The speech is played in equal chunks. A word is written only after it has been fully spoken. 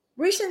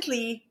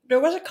Recently, there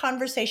was a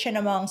conversation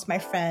amongst my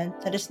friends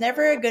that it's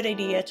never a good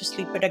idea to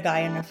sleep with a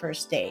guy on a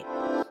first date.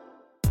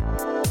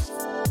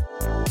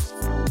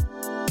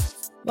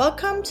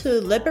 Welcome to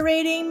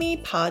Liberating Me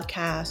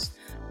podcast,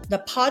 the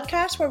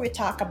podcast where we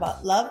talk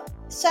about love,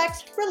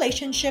 sex,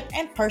 relationship,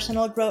 and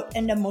personal growth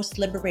in the most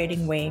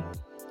liberating way.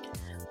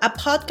 A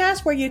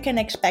podcast where you can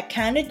expect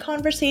candid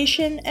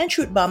conversation and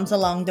truth bombs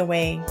along the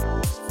way.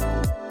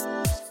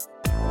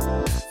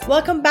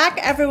 Welcome back,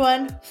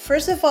 everyone.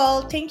 First of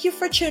all, thank you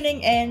for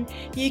tuning in.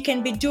 You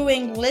can be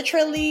doing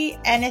literally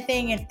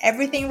anything and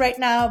everything right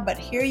now, but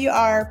here you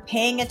are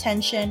paying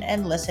attention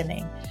and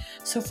listening.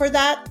 So, for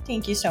that,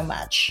 thank you so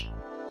much.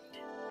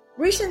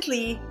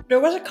 Recently,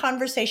 there was a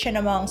conversation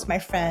amongst my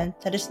friends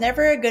that it's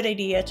never a good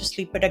idea to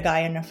sleep with a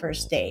guy on a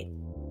first date.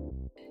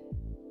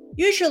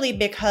 Usually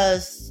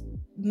because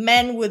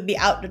men would be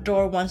out the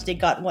door once they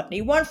got what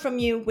they want from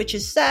you, which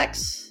is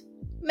sex.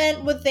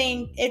 Men would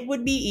think it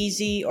would be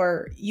easy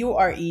or you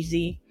are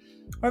easy.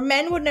 Or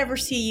men would never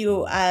see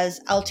you as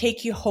I'll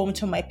take you home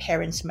to my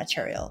parents'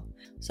 material.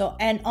 So,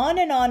 and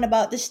on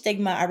about the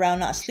stigma around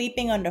not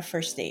sleeping on the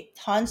first date.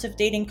 Tons of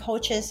dating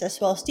coaches, as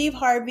well as Steve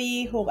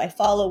Harvey, whom I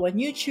follow on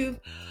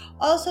YouTube,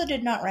 also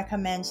did not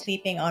recommend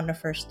sleeping on the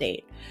first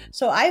date.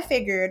 So I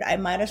figured I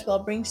might as well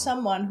bring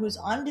someone who's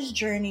on this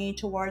journey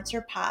towards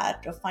her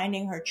path of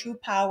finding her true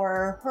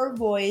power, her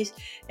voice,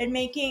 and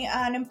making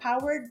an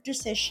empowered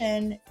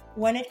decision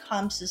when it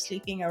comes to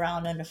sleeping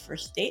around on the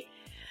first date.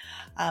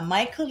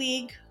 My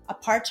colleague, a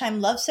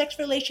part-time love sex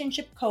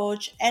relationship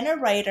coach, and a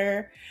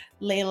writer,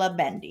 Layla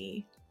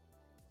Bendy.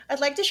 I'd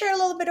like to share a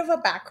little bit of a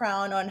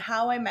background on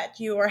how I met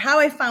you or how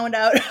I found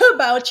out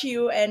about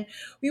you. And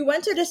we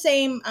went to the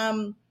same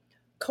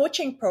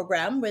coaching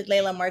program with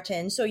Layla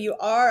Martin. So you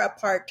are a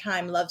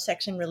part-time love,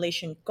 sex, and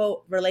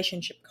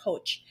relationship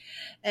coach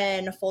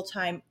and a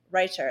full-time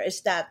writer.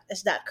 Is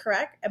that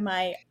correct? Am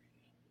I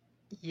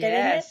getting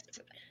it? Yes,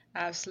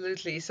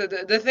 absolutely. So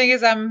the thing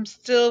is I'm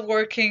still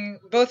working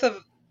both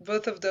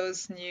of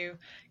those new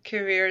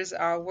careers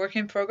are work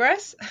in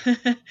progress.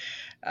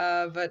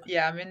 But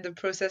yeah, I'm in the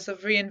process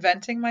of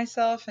reinventing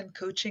myself and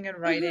coaching and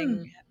Mhm.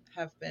 writing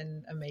have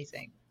been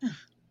amazing.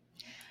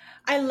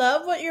 I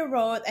love what you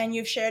wrote, and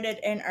you've shared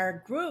it in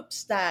our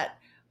groups that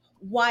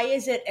why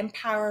is it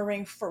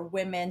empowering for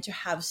women to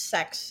have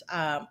sex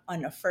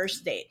on a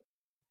first date?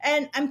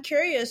 And I'm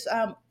curious,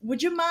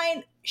 would you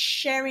mind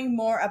sharing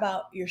more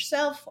about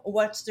yourself?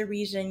 What's the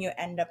reason you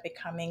end up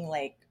becoming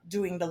like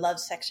doing the love,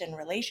 sex, and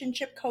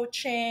relationship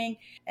coaching?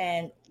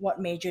 And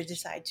what made you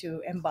decide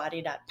to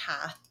embody that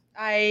path?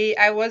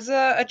 I was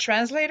a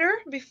translator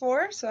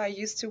before, so I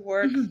used to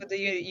work Mhm. for the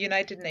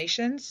United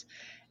Nations,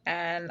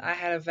 and I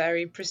had a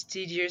very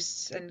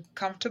prestigious and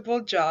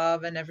comfortable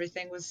job, and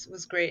everything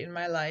was great in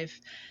my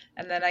life.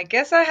 And then I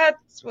guess I had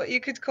what you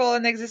could call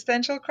an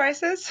existential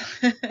crisis,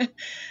 and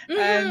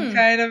Mhm.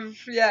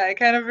 I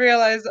kind of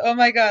realized, oh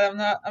my God,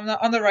 I'm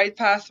not on the right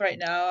path right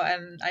now,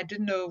 and I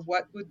didn't know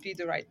what would be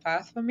the right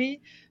path for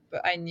me,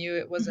 but I knew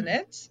it wasn't Mhm.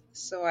 it.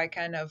 So I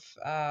kind of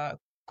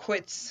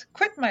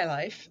quit my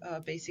life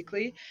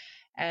basically,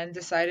 and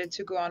decided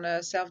to go on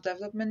a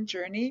self-development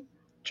journey,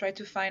 try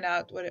to find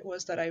out what it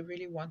was that I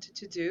really wanted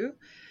to do.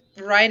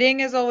 Writing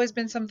has always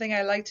been something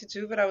I like to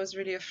do, but I was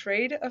really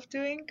afraid of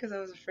doing because I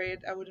was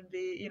afraid I wouldn't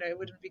be, it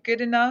wouldn't be good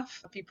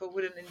enough. People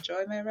wouldn't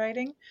enjoy my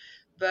writing,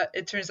 but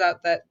it turns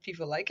out that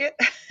people like it.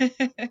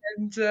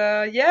 And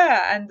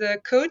yeah, and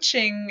the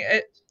coaching,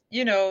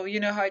 you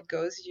know how it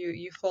goes.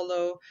 You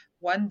follow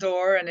one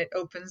door and it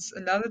opens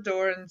another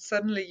door, and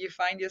suddenly you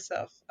find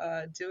yourself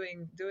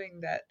doing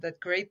that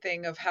great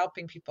thing of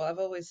helping people. I've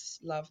always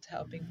loved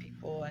helping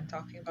people and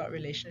talking about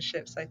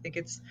relationships.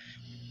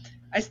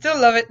 I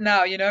still love it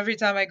now. Every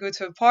time I go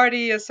to a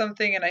party or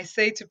something and I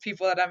say to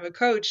people that I'm a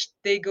coach,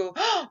 they go,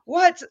 oh,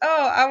 what?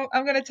 Oh,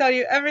 I'm going to tell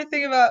you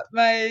everything about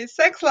my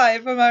sex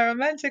life or my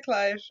romantic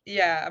life.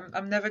 Yeah,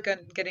 I'm never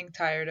getting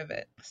tired of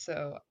it.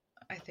 So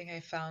I think I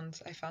found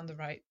the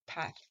right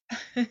path.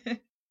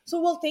 So,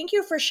 well, thank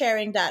you for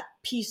sharing that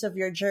piece of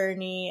your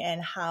journey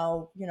and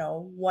how,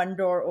 one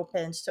door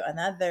opens to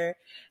another.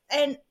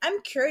 And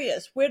I'm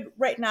curious, with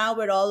right now,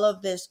 with all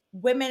of this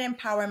women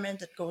empowerment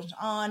that goes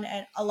on,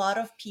 and a lot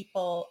of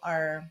people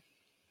are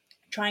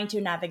trying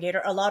to navigate,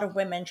 or a lot of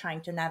women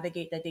trying to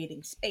navigate the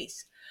dating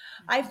space.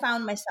 I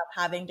found myself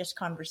having this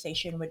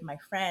conversation with my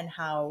friend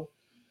how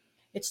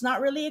it's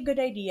not really a good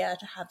idea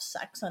to have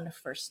sex on the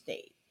first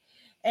date,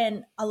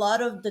 and a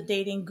lot of the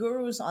dating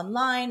gurus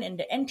online in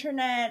the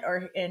internet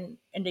or in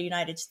the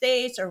United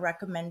States are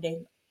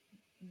recommending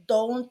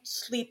don't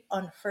sleep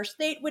on first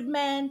date with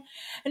men.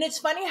 And it's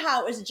funny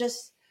how it's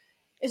just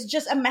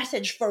a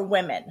message for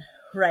women,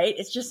 right?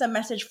 It's just a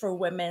message for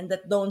women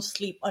that don't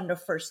sleep on the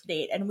first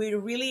date, and we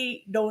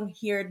really don't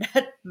hear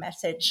that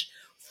message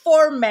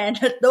for men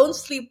that don't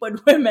sleep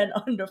with women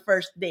on the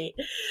first date.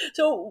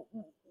 So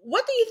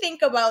what do you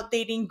think about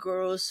dating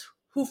girls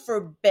who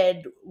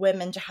forbid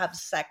women to have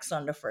sex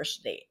on the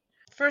first date?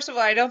 first of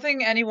all, I don't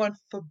think anyone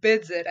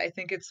forbids it. I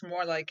think it's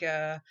more like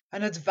an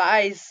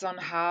advice on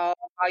how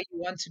you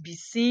want to be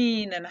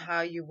seen and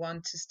how you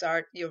want to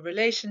start your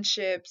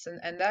relationships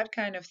and that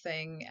kind of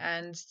thing.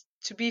 And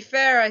to be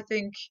fair, I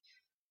think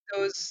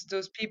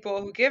those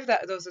people who give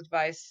those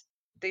advice,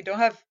 they don't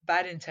have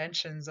bad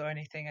intentions or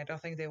anything. I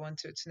don't think they want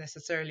to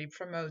necessarily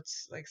promote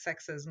like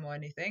sexism or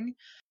anything.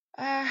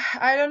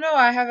 I don't know.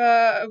 I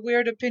have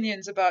weird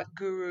opinions about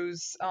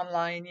gurus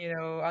online,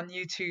 on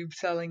YouTube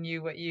telling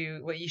you what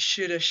you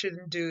should or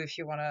shouldn't do if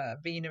you want to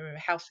be in a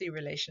healthy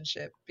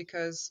relationship.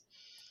 Because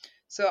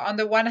so on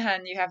the one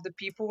hand, you have the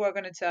people who are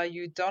going to tell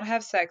you don't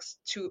have sex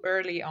too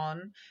early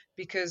on,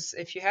 because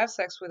if you have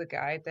sex with a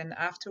guy, then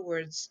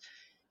afterwards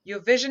your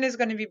vision is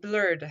going to be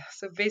blurred.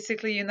 So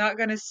basically, you're not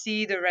going to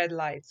see the red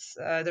lights,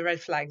 the red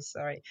flags,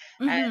 sorry.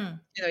 And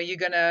Mm-hmm. you're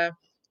going to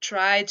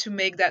try to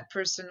make that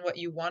person what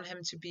you want him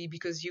to be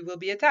because you will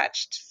be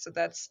attached. So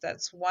that's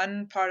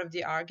one part of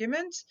the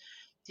argument.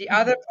 The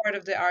other Mm-hmm. part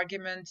of the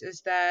argument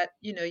is that,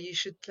 you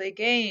should play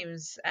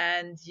games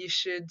and you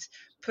should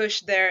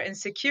push their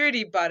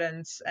insecurity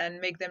buttons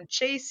and make them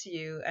chase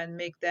you and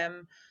make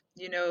them,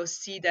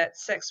 see that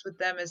sex with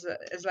them is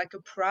like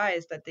a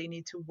prize that they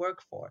need to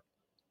work for.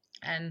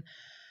 And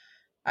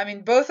I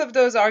mean, both of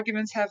those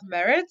arguments have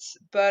merits,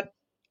 but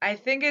I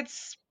think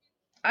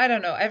I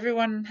don't know,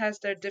 everyone has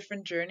their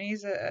different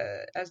journeys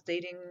as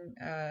dating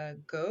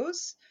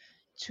goes.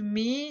 To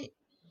me,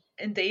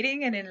 in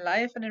dating and in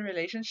life and in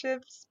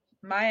relationships,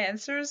 my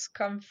answers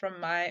come from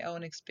my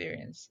own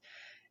experience.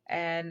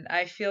 And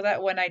I feel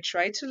that when I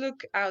try to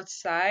look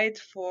outside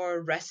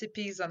for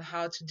recipes on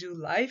how to do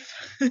life,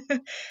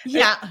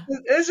 Yeah.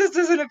 it just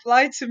doesn't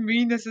apply to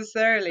me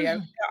necessarily. I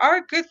mean, there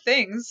are good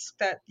things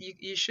that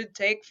you should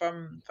take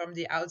from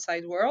the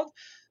outside world,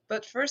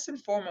 but first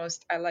and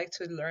foremost, I like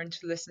to learn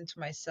to listen to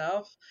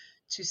myself,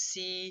 to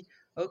see,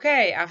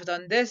 okay, I've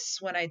done this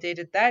when I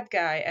dated that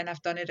guy, and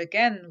I've done it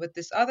again with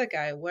this other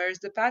guy. Where's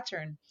the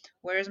pattern?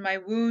 Where's my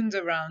wound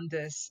around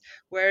this?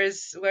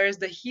 Where's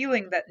the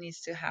healing that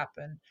needs to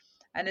happen?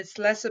 And it's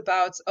less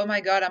about, oh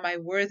my God, am I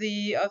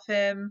worthy of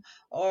him?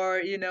 Or,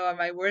 am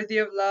I worthy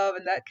of love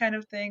and that kind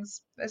of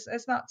things.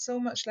 It's not so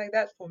much like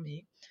that for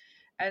me.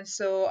 And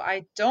so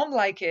I don't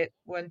like it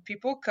when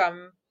people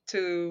come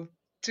to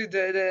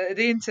the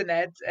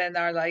internet and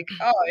are like,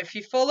 oh, if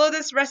you follow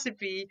this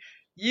recipe,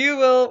 it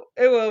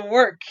will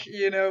work,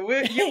 you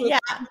will Yeah.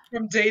 move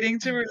from dating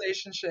to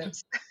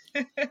relationships.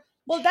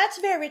 Well, that's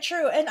very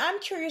true. And I'm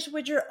curious,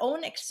 with your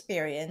own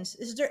experience,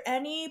 is there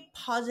any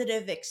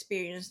positive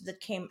experience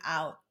that came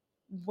out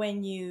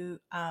when you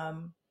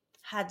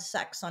had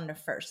sex on the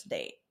first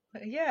date?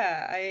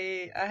 Yeah,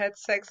 I had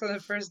sex on the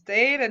first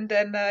date and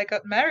then I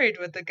got married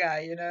with the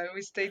guy,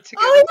 we stayed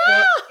together for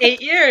Oh,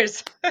 8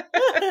 years.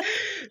 yeah!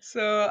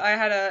 So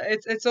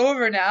it's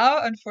over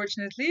now,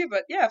 unfortunately,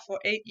 but yeah, for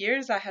 8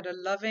 years I had a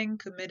loving,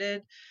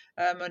 committed,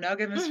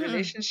 monogamous Hmm.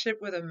 relationship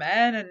with a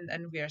man,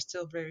 and we are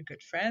still very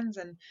good friends,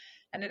 and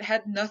it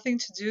had nothing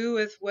to do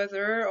with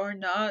whether or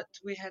not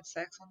we had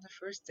sex on the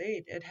first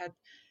date.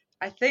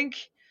 I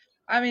think,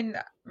 I mean,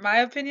 my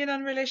opinion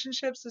on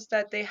relationships is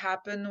that they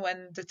happen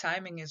when the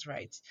timing is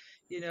right.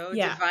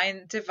 Yeah.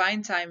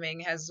 Divine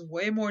timing has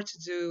way more to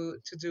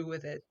do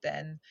with it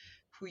than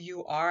who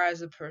you are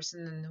as a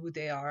person and who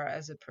they are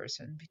as a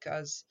person.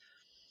 Because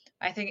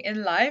I think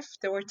in life,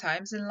 there were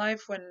times in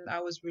life when I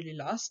was really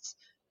lost.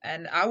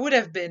 And I would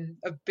have been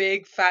a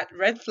big fat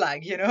red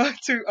flag,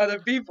 to other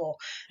people.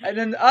 And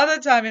then the other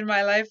time in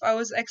my life, I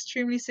was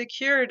extremely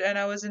secured and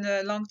I was in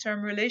a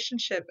long-term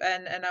relationship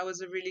and I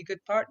was a really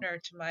good partner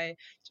to my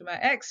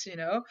ex.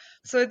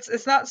 So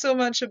it's not so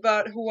much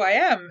about who I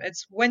am.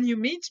 It's when you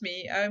meet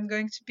me, I'm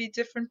going to be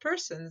different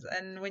persons.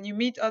 And when you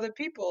meet other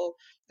people,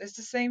 it's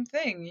the same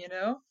thing.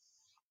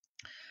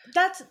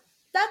 That's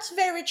that's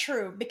very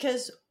true,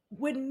 because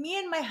when me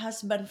and my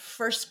husband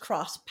first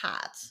crossed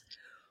paths,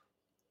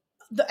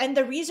 and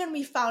the reason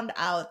we found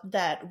out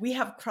that we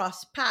have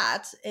crossed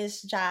paths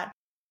is that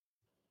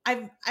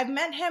I've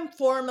met him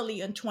formally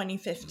in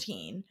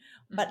 2015,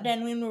 but Hmm.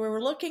 then when we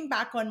were looking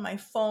back on my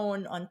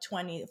phone on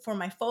 20 for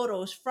my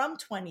photos from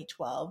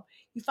 2012,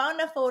 he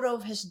found a photo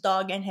of his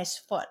dog and his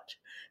foot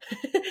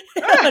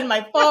on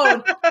my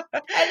phone.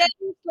 And then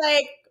he's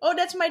like, "Oh,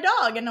 that's my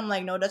dog." And I'm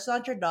like, "No, that's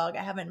not your dog.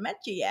 I haven't met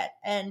you yet."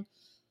 And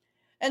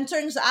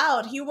turns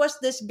out he was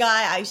this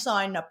guy I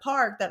saw in the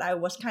park that I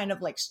was kind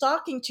of like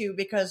stalking to,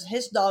 because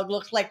his dog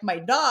looked like my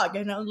dog.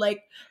 And I'm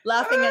like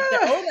laughing at the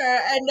Ah! owner.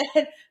 And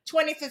then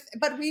 25th,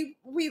 but we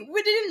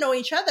didn't know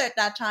each other at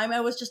that time.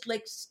 I was just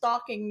like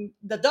stalking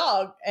the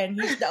dog, and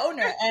he's the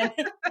owner. And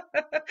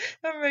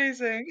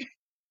Amazing.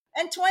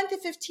 and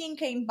 2015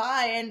 came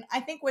by, and I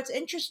think what's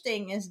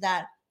interesting is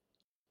that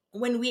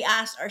when we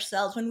asked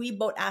ourselves, when we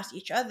both asked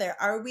each other,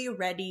 are we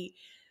ready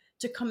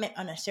to commit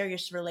on a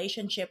serious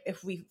relationship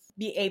if we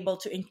be able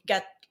to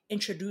get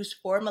introduced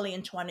formally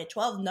in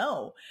 2012?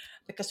 No,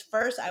 because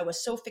first I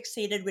was so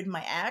fixated with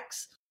my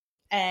ex,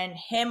 and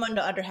him on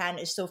the other hand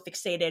is so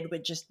fixated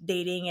with just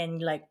dating and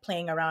like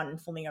playing around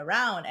and fooling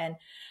around. And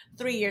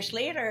 3 years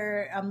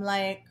later, I'm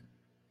like,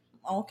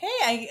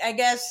 Okay, I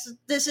guess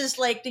this is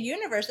like the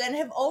universe, and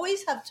have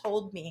always have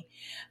told me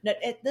that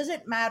it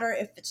doesn't matter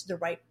if it's the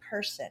right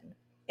person,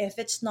 if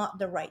it's not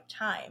the right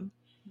time,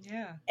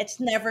 Yeah. it's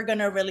never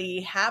gonna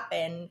really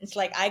happen. It's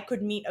like I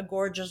could meet a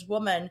gorgeous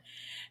woman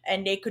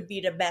and they could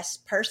be the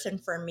best person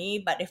for me,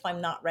 but if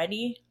I'm not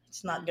ready,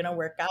 it's not gonna Hmm.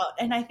 work out.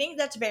 And I think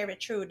that's very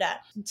true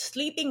that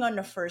sleeping on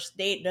the first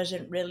date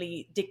doesn't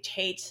really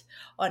dictate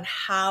on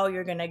how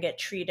you're gonna get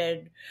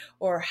treated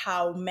or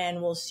how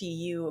men will see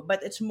you,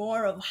 but it's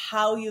more of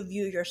how you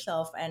view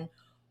yourself and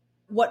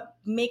what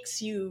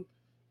makes you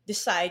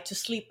decide to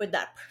sleep with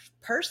that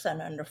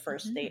person on the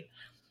first Hmm. date.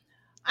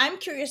 I'm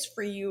curious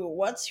for you,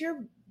 what's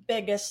your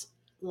biggest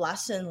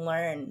lesson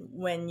learned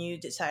when you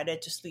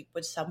decided to sleep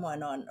with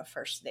someone on a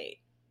first date?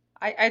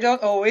 I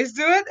don't always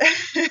do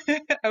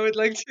it. I would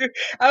like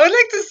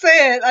to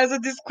say it as a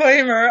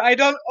disclaimer. I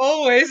don't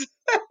always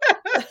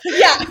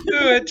Yeah.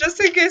 do it, just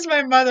in case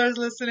my mother is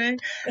listening.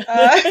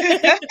 Uh,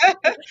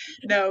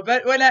 no,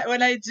 but when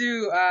I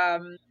do,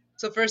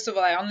 so first of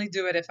all, I only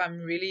do it if I'm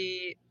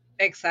really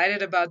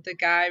excited about the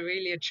guy,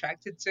 really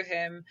attracted to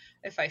him.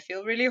 If I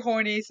feel really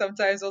horny,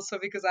 sometimes also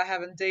because I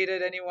haven't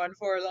dated anyone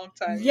for a long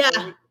time. You know,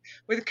 Yeah.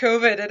 with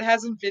COVID, it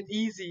hasn't been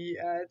easy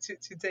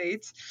to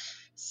date.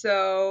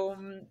 So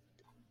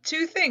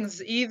two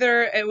things: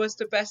 either it was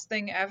the best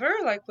thing ever,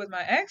 like with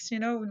my ex, you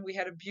know, when we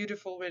had a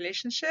beautiful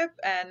relationship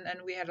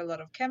and we had a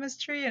lot of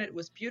chemistry and it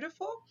was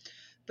beautiful.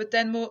 But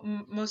then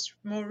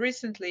more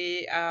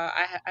recently,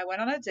 I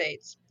went on a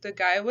date. The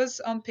guy was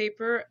on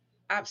paper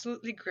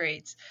absolutely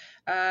great.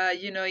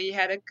 You know, he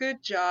had a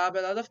good job,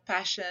 a lot of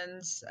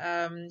passions.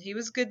 He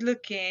was good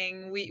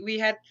looking. We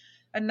had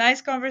a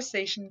nice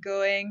conversation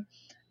going,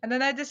 and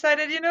then I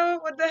decided, you know,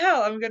 what the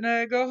hell, I'm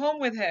gonna go home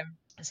with him.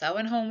 So I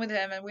went home with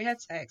him and we had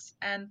sex,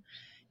 and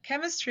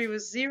chemistry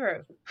was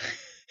zero.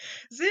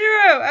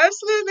 Zero,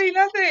 absolutely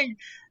nothing.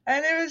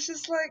 And it was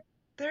just like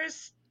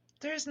there's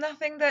there's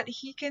nothing that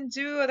he can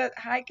do or that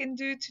I can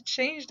do to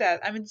change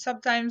that. I mean,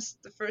 sometimes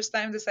the first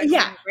time the sex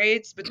Yeah. isn't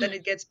great, but then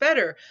it gets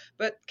better.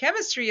 But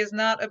chemistry is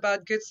not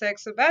about good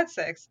sex or bad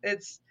sex.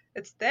 It's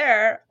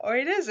there or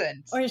it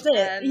isn't. Or is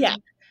it? Yeah.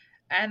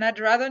 And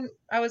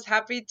I was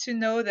happy to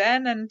know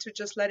then and to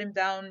just let him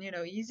down, you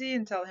know, easy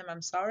and tell him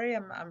I'm sorry.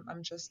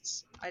 I'm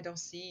just I don't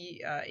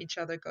see each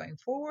other going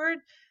forward,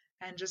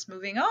 and just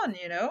moving on,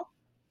 you know.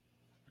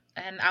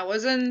 And I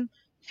wasn't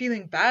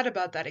feeling bad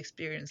about that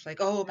experience, like,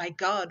 oh my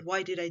God,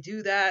 why did I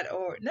do that?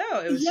 Or no,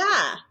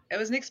 Yeah. it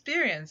was an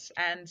experience.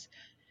 And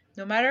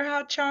no matter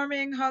how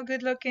charming, how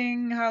good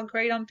looking, how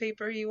great on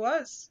paper he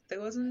was,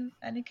 there wasn't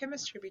any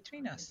chemistry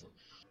between us.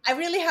 I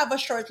really have a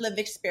short lived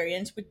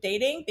experience with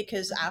dating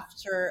because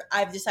after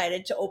I've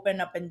decided to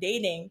open up in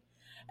dating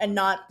and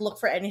not look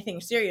for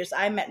anything serious,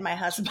 I met my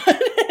husband.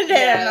 And Yeah,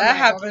 then I'm that like,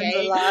 happens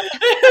a okay. lot.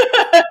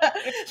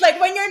 It's like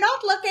when you're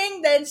not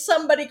looking, then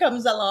somebody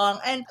comes along.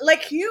 And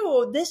like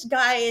you, this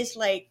guy is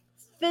like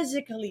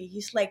physically,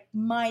 he's like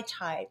my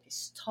type.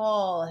 He's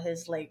tall,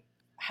 he's like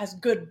has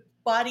good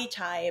body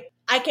type.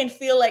 I can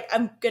feel like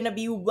I'm gonna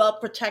be well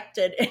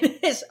protected in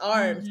his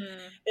arms.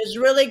 Hmm. Is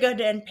really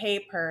good in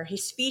paper.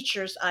 His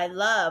features I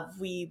love.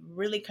 We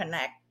really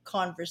connect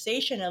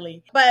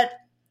conversationally. But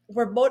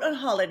we're both on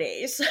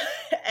holidays.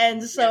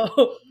 And Yeah.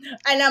 so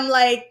and I'm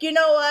like, you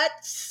know what?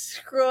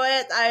 Screw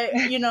it.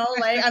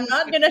 Like I'm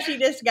not gonna see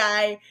this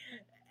guy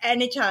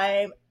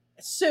anytime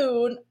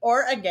soon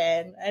or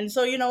again. And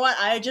so you know what?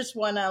 I just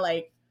wanna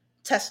like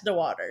test the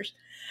waters.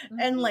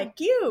 And Hmm. like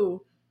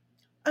you,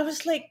 I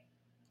was like,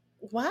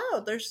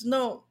 wow, there's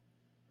no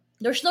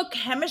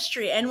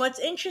chemistry. And what's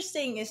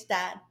interesting is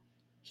that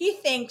he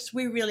thinks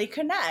we really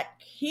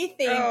connect. He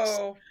thinks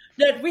Oh,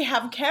 that we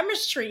have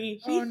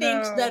chemistry. He oh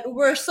thinks no. that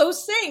we're so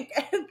sync.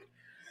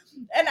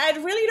 And I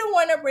really don't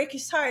want to break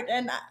his heart.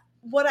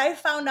 What I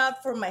found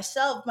out for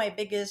myself, my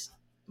biggest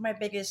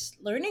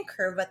learning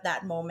curve at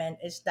that moment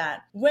is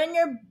that when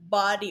your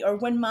body or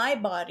when my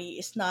body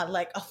is not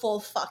like a full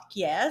fuck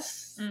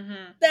yes,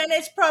 Hmm. then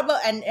it's probably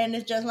and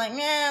it's just like,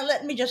 nah,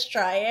 let me just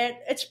try it.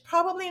 It's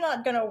probably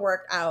not gonna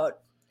work out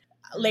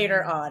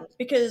later Hmm. on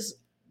because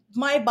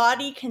my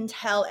body can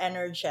tell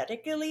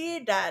energetically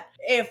that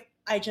if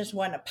I just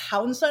want to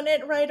pounce on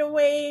it right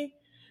away,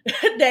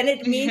 then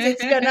it means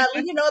it's gonna,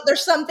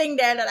 there's something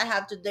there that I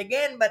have to dig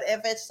in. But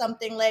if it's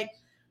something like,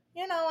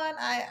 you know what,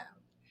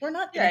 we're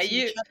not Yeah, gonna see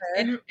you each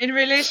other. in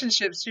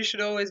relationships you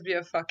should always be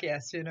a fuck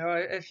yes, you know.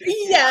 If you're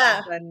not,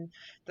 Yeah, then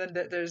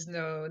there's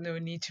no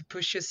need to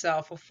push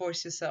yourself or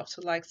force yourself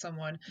to like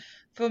someone.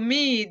 For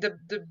me, the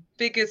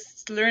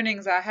biggest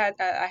learnings I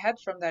had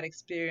from that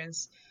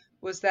experience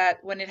was that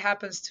when it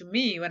happens to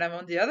me, when I'm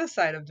on the other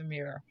side of the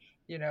mirror,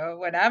 you know,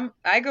 when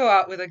I go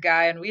out with a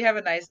guy and we have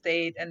a nice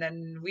date and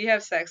then we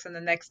have sex and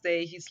the next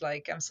day he's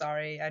like, I'm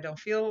sorry, I don't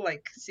feel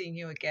like seeing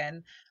you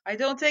again. I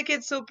don't take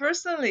it so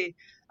personally.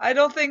 I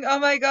don't think, oh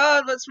my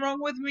God, what's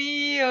wrong with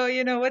me? Or,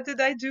 you know, what did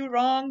I do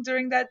wrong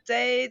during that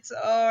date?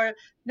 Or,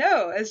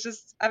 no, it's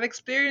just, I've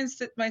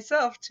experienced it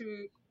myself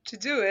too. to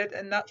do it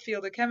and not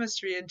feel the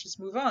chemistry and just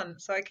move on.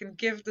 So I can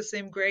give the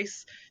same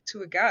grace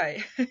to a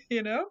guy,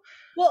 you know?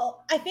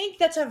 Well, I think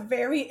that's a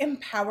very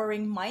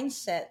empowering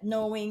mindset,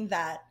 knowing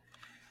that,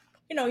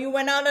 you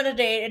went out on a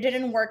date, it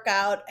didn't work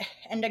out,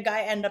 and the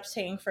guy ended up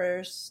saying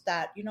first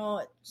that,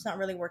 it's not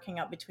really working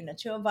out between the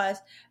two of us,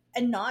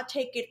 and not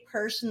take it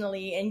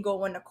personally and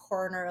go in a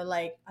corner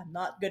like, I'm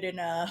not good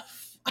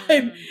enough.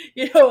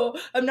 Mm,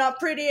 I'm not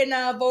pretty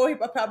enough. Oh, he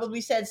probably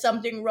said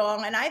something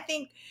wrong. And I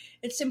think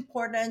it's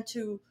important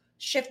to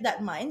shift that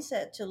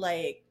mindset to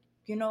like,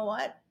 you know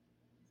what?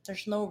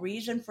 There's no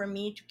reason for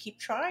me to keep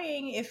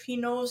trying if he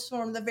knows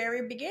from the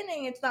very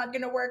beginning it's not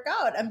going to work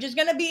out. I'm just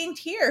going to be in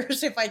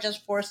tears if I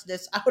just force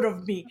this out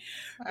of me,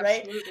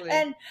 right? absolutely.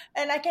 And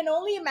I can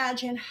only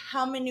imagine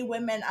how many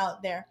women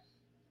out there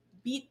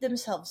beat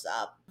themselves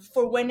up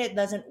for when it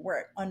doesn't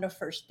work on the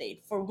first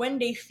date, for when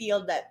they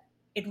feel that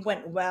it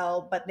went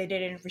well, but they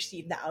didn't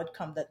receive the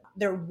outcome that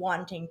they're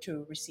wanting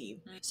to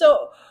receive.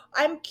 So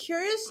I'm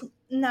curious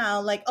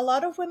now, like a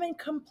lot of women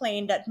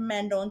complain that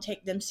men don't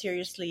take them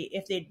seriously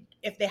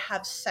if they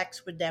have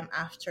sex with them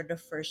after the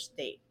first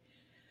date.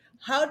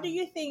 How do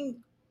you think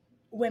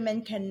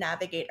women can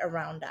navigate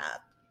around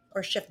that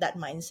or shift that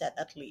mindset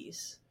at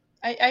least?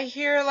 I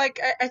hear like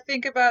I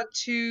think about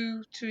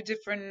two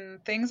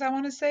different things I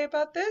want to say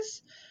about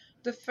this.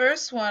 The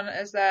first one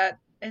is that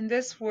in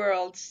this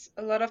world,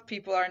 a lot of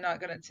people are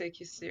not going to take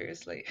you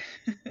seriously.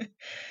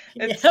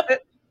 It's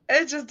Yep.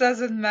 it just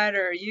doesn't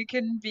matter. You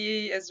can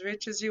be as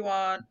rich as you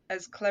want,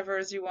 as clever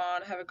as you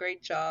want, have a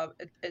great job.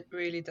 It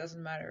really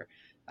doesn't matter.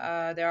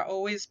 There are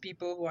always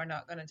people who are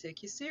not going to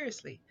take you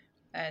seriously.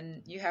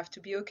 And you have to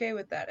be okay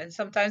with that. And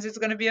sometimes it's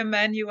going to be a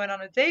man you went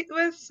on a date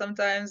with.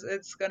 Sometimes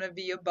it's going to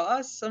be a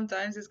boss.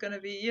 Sometimes it's going to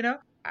be,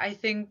 I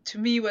think to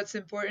me, what's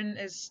important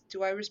is,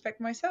 do I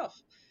respect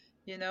myself?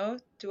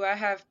 Do I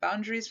have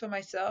boundaries for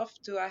myself?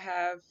 Do I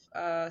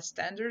have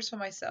standards for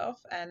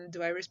myself? And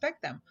do I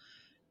respect them?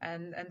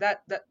 And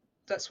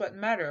that's what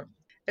matter.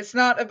 It's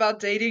not about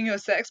dating or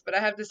sex, but I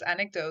have this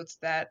anecdote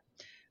that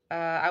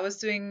I was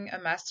doing a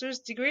master's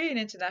degree in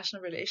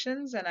international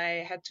relations, and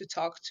I had to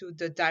talk to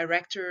the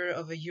director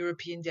of a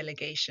European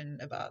delegation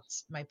about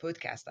my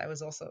podcast. I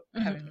was also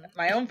having Mhm.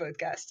 my own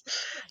podcast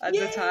at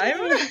the time.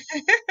 Yay!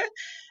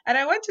 And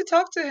I went to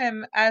talk to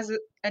him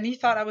and he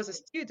thought I was a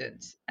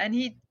student. And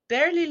he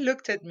barely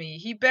looked at me.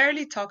 He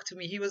barely talked to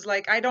me. He was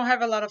like, I don't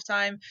have a lot of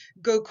time.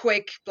 Go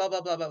quick, blah,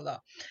 blah, blah, blah, blah.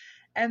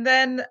 And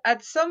then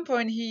at some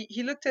point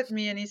he looked at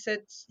me and he said,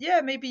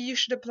 "Yeah, maybe you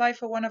should apply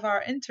for one of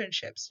our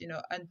internships,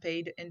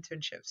 unpaid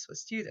internships for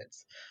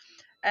students."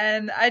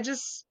 And I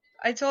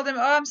told him,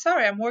 "Oh, I'm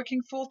sorry, I'm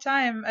working full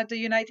time at the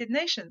United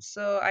Nations,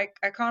 so I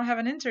can't have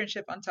an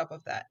internship on top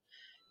of that."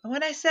 And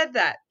when I said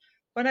that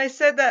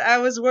I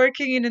was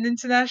working in an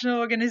international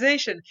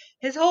organization,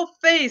 his whole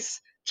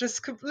face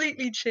just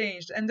completely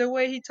changed, and the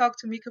way he talked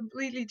to me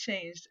completely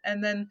changed.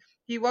 And then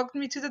he walked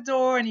me to the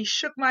door and he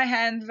shook my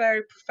hand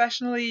very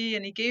professionally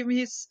and he gave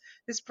me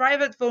his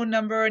private phone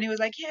number and he was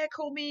like, "Yeah,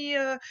 call me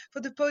for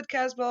the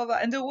podcast, blah, blah, blah."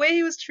 And the way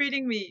he was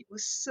treating me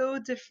was so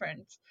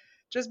different,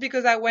 just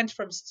because I went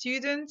from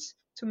student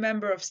to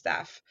member of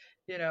staff,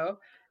 you know?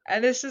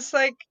 And it's just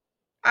like,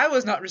 I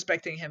was not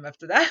respecting him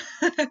after that.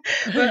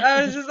 But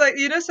I was just like,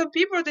 some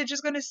people, they're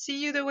just gonna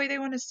see you the way they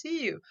want to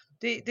see you.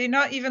 They're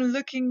not even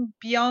looking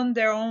beyond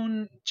their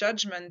own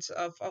judgment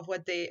of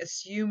what they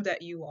assume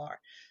that you are.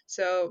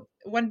 So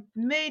one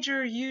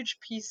major huge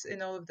piece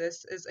in all of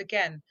this is,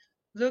 again,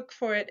 look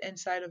for it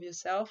inside of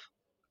yourself,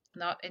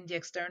 not in the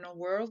external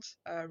world.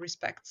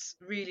 Respect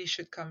really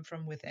should come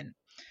from within.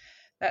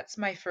 That's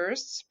my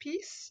first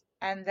piece.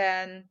 And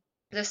then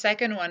the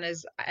second one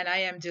is, and I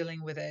am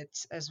dealing with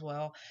it as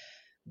well,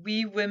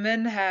 we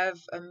women have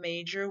a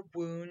major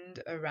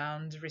wound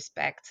around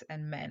respect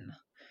and men.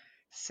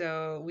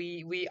 So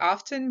we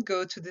often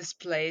go to this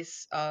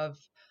place of,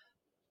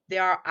 they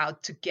are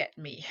out to get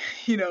me.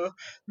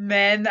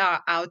 Men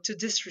are out to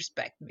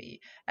disrespect me.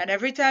 And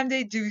every time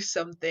they do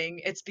something,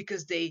 it's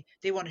because they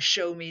want to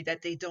show me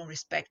that they don't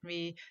respect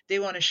me. They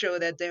want to show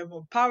that they're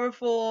more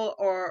powerful,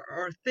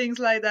 or things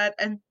like that.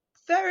 And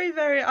very,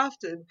 very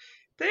often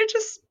they're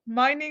just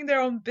minding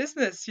their own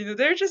business.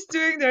 They're just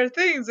doing their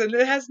things and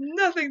it has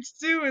nothing to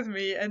do with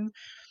me. And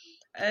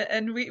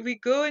we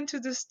go into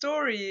the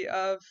story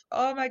of,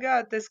 oh my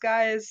god, this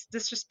guy is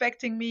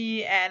disrespecting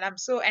me and I'm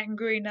so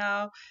angry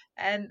now.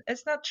 And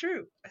it's not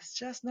true. It's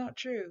just not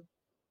true.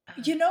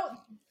 You know,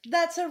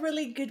 that's a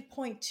really good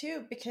point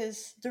too,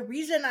 because the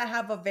reason I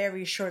have a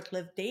very short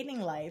lived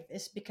dating life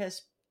is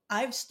because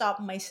I've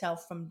stopped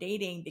myself from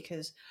dating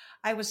because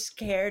I was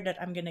scared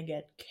that I'm gonna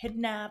get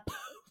kidnapped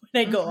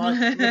when I go out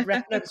with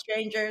random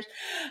strangers.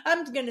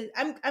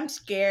 I'm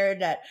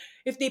scared that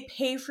if they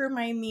pay for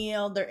my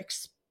meal,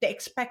 they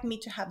expect me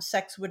to have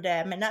sex with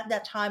them. And at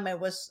that time I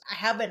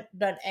haven't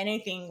done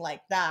anything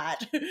like that.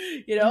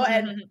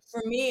 And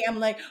for me, I'm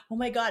like, oh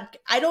my God,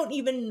 I don't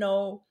even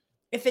know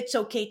if it's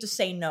okay to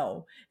say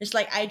no. It's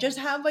like I just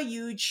have a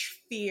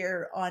huge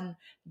fear on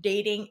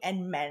dating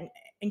and men.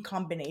 in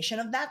combination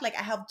of that. Like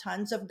I have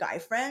tons of guy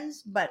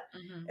friends, but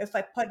Hmm. if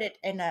I put it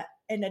in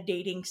a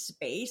dating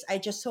space, I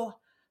just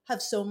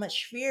have so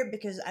much fear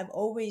because I've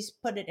always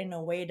put it in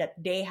a way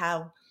that they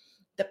have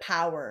the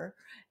power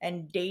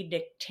and they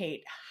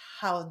dictate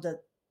how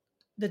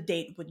the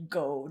date would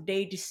go.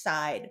 They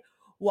decide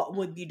what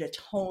would be the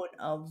tone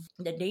of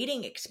the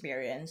dating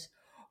experience.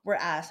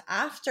 Whereas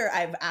after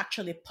I've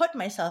actually put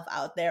myself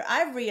out there,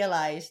 I've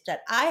realized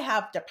that I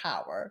have the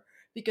power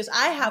because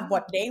I have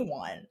what they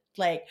want.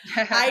 Like,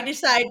 I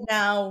decide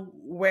now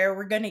where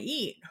we're going to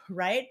eat,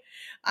 right?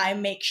 I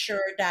Hmm. make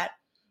sure that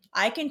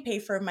I can pay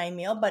for my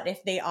meal, but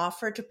if they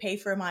offer to pay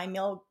for my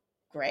meal,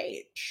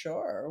 great,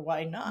 sure,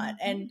 why not?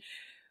 Hmm. And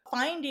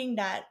finding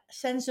that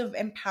sense of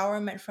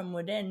empowerment from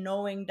within,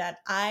 knowing that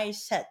I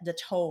set the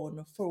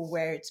tone for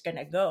where it's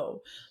gonna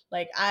go.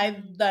 Like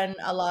I've Hmm. done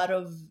a lot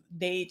of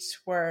dates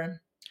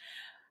where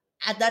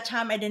at that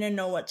time I didn't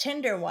know what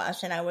Tinder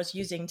was and I was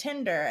using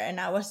Tinder and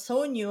I was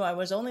so new. I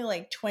was only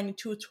like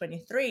 22,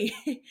 23.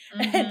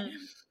 and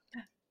Hmm.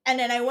 and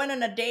then I went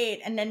on a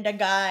date and then the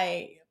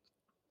guy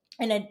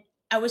and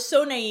I was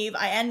so naive.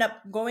 I end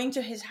up going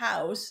to his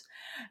house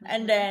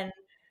and Hmm. then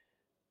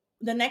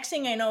the next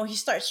thing I know, he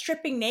starts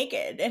stripping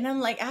naked, and I'm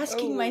like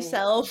asking Oh.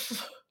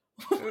 myself,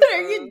 "What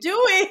are Uh-oh. you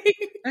doing?"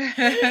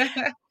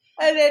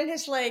 And then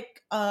he's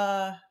like,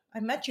 I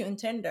met you on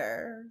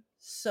Tinder,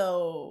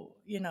 so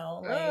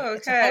like Oh,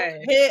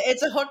 okay.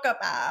 it's a hookup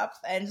app,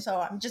 and so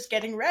I'm just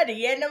getting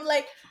ready." And I'm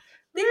like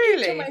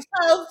thinking to Really?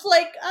 myself,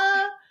 like,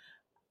 I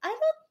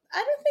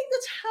don't think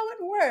that's how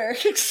it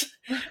works.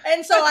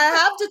 And so I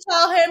have to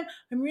tell him,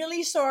 I'm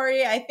really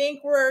sorry. I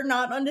think we're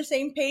not on the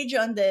same page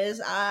on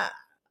this. I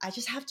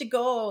just have to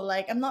go.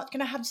 Like, I'm not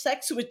gonna have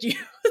sex with you.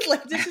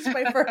 Like, this is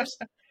my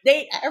first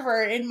date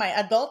ever in my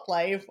adult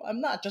life.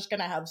 I'm not just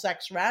gonna have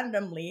sex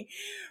randomly,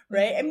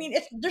 right? I Hmm. mean,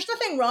 there's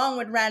nothing wrong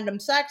with random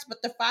sex,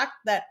 but the fact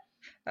that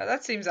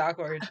That seems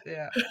awkward.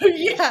 Yeah.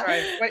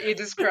 yeah, What you're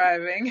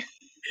describing.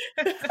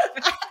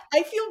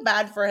 I feel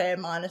bad for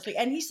him, honestly.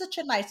 And he's such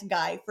a nice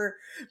guy for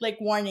like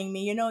warning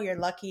me, you're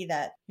lucky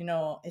that,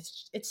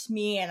 it's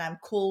me and I'm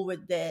cool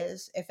with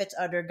this. If it's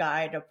other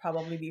guy, they'll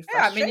probably be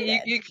Yeah, I mean,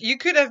 frustrated. you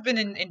could have been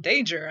in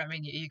danger. I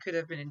mean, you could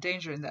have been in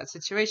danger in that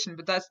situation,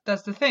 but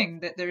that's the thing,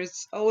 that there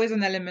is always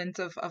an element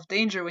of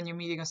danger when you're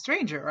meeting a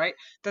stranger, right?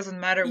 Doesn't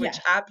matter which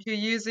Yes. app you're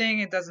using,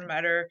 it doesn't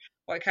matter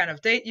what kind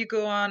of date you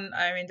go on.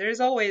 I mean, there's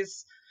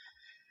always,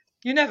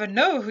 you never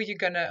know who you're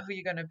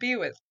gonna be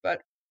with.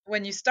 But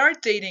when you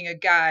start dating a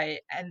guy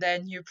and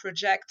then you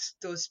project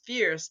those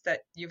fears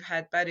that you've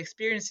had bad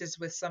experiences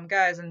with some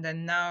guys, and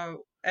then now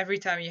every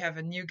time you have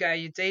a new guy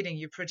you're dating,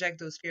 you project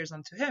those fears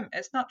onto him.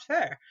 It's not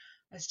fair.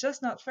 It's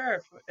just not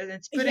fair, and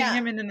it's putting Yeah.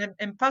 him in an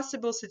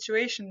impossible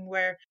situation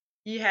where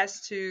he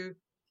has to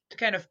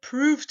kind of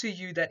prove to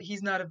you that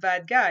he's not a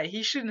bad guy.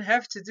 He shouldn't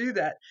have to do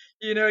that.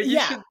 You Yeah.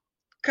 should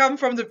come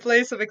from the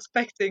place of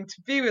expecting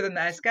to be with a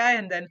nice guy,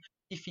 and then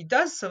if he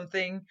does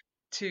something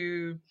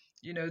to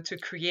to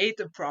create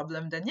a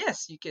problem, then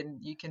yes, you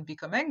can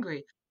become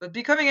angry. But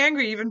becoming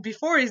angry even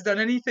before he's done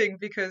anything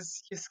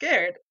because you're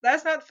scared,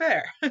 that's not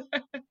fair.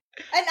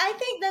 And I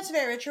think that's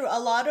very true. A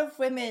lot of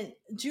women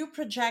do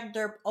project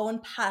their own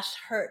past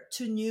hurt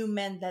to new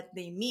men that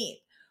they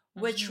meet,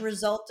 which Hmm.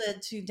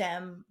 resulted to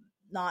them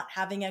not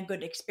having a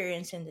good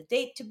experience in the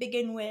date to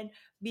begin with,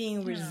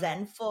 being Yeah.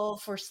 resentful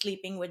for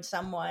sleeping with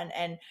someone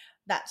and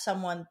that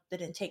someone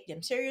didn't take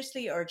them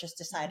seriously or just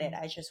decided, Hmm.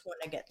 I just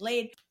want to get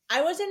laid.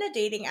 I was in a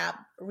dating app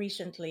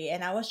recently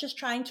and I was just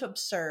trying to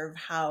observe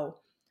how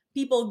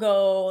people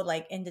go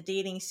like in the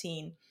dating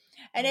scene.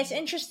 And it's Hmm.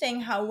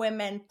 interesting how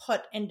women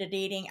put in the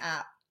dating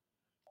app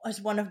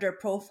as one of their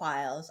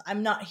profiles,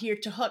 I'm not here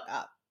to hook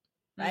up.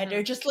 Right?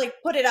 They're Hmm. just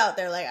like put it out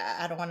there, like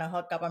I don't want to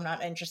hook up. I'm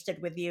not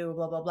interested with you.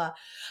 Blah blah blah.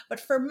 But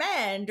for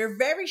men, they're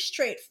very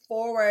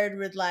straightforward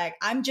with like,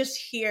 I'm just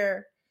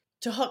here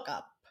to hook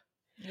up.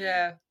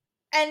 Yeah.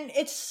 And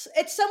it's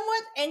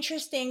somewhat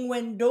interesting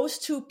when those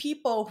two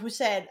people who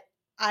said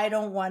I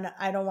don't want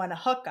to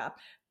hook up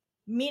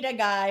meet a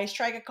guy,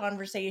 strike a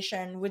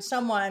conversation with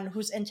someone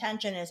whose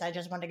intention is I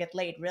just want to get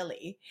laid,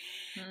 really,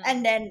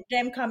 and Hmm. then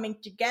them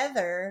coming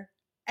together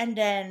and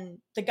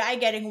then the guy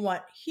getting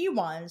what he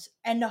wants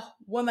and the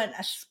woman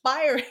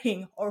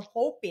aspiring or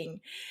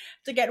hoping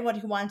to get what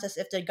he wants as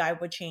if the guy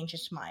would change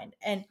his mind.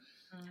 And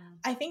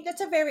Hmm. I think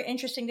that's a very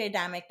interesting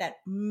dynamic that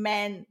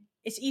men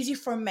it's easy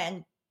for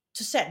men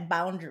to set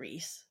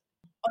boundaries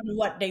on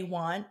what they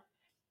want,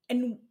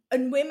 and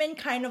women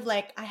kind of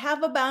like, I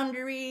have a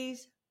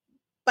boundaries,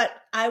 but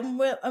I'm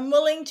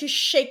willing to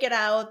shake it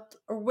out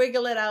or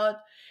wiggle it out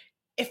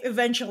if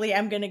eventually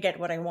I'm going to get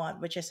what I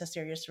want, which is a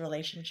serious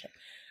relationship.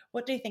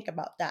 What do you think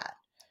about that?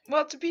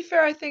 Well, to be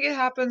fair, I think it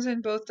happens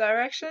in both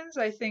directions.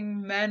 I think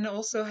men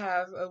also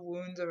have a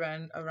wound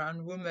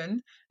around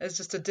women. It's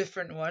just a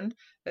different one.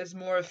 There's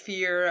more a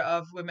fear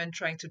of women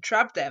trying to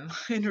trap them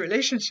in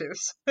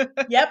relationships.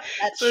 Yep,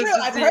 that's So true.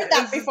 I've heard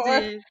that it's just before.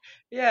 the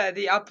yeah,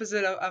 the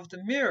opposite of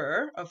the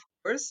mirror, of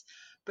course.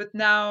 But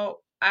now,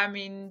 I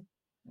mean,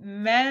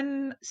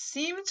 men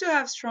seem to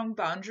have strong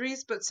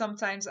boundaries, but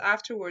sometimes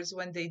afterwards,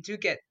 when they do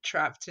get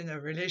trapped in a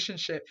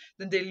relationship,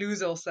 then they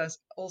lose all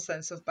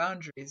sense of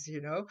boundaries,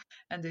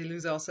 and they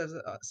lose all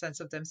sense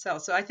of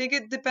themselves. So I think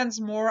it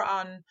depends more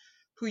on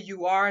who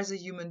you are as a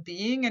human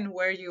being and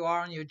where you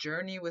are on your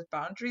journey with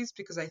boundaries,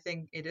 because I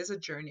think it is a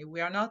journey. We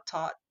are not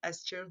taught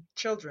as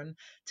children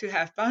to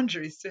have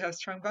boundaries, to have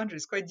strong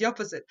boundaries. Quite the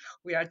opposite.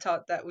 We are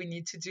taught that we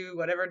need to do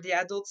whatever the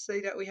adults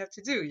say that we have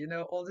to do,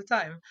 all the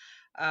time.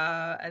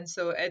 And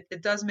so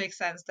it does make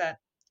sense that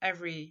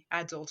every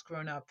adult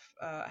grown up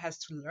has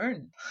to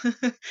learn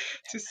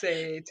to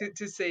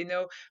say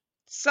no.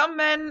 Some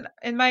men,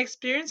 in my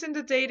experience in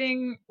the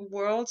dating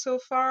world so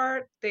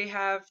far, they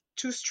have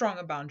too strong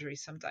a boundary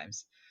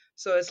sometimes.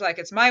 So it's like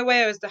it's my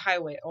way or it's the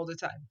highway all the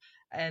time.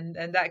 And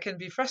that can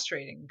be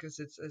frustrating because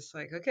it's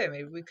like, okay,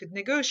 maybe we could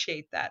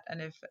negotiate that,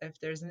 and if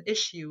there's an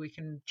issue we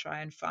can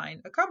try and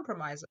find a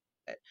compromise.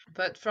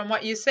 But from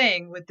what you're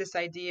saying with this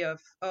idea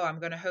of, oh, I'm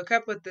going to hook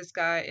up with this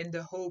guy in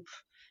the hope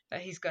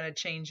that he's going to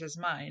change his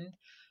mind,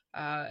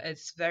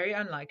 it's very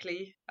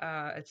unlikely.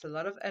 It's a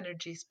lot of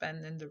energy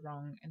spent in the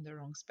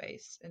wrong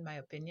space, in my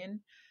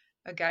opinion.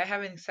 A guy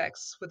having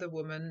sex with a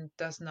woman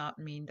does not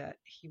mean that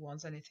he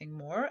wants anything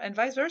more, and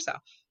vice versa.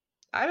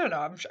 I don't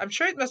know. I'm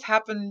sure it must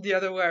happen the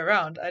other way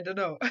around. I don't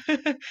know.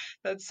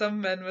 That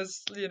some men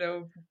must,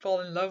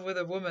 fall in love with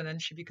a woman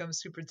and she becomes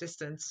super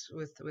distant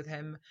with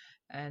him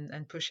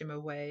and push him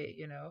away.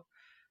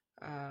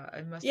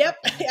 It must Yep,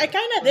 happen I both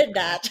kind of both did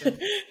that. directions.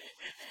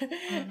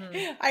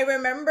 Mhm. I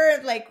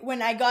remember like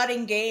when I got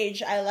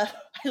engaged, I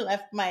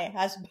left my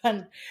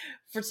husband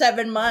for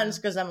 7 months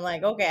Mhm. because I'm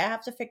like, okay, I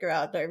have to figure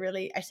out. Do I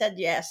really? I said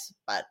yes,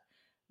 but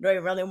do I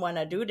really want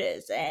to do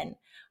this? And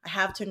I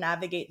have to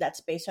navigate that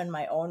space on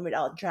my own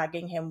without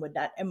dragging him with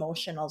that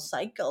emotional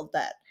cycle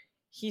that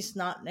he's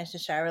not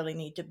necessarily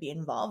need to be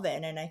involved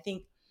in. And I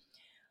think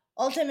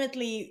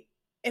ultimately,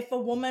 if a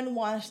woman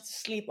wants to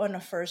sleep on a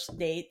first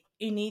date,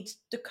 it needs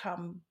to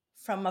come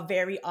from a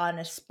very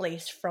honest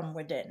place from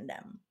within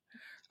them,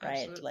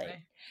 right? Like,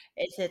 Absolutely.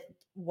 is it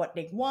what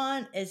they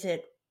want? Is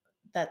it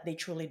that they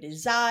truly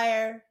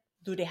desire?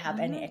 Do they have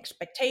any Hmm.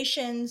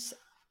 expectations?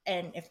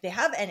 And if they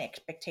have any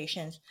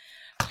expectations,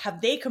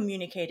 have they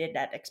communicated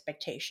that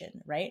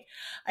expectation, right?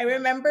 I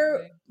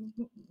remember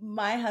Absolutely.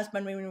 my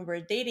husband when we were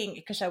dating,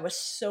 because I was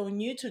so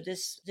new to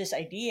this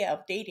idea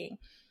of dating.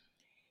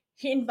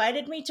 He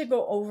invited me to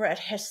go over at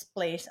his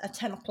place at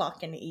 10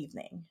 o'clock in the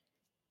evening.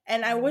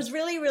 And I Mhm. was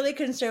really, really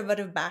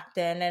conservative back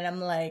then. And I'm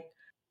like,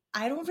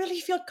 I don't really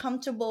feel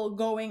comfortable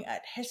going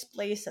at his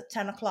place at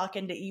 10 o'clock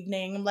in the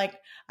evening. I'm like,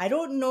 I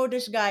don't know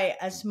this guy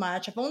as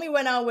much. I've only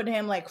went out with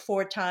him like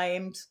 4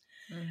 times.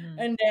 Mhm.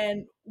 And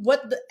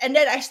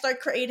then I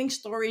start creating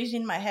stories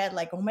in my head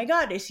like, oh my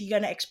God, is he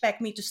going to expect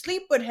me to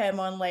sleep with him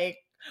on like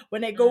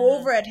when I go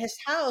over Mhm. at his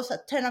house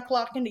at 10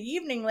 o'clock in the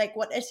evening? Like,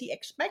 what is he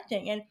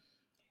expecting? And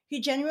he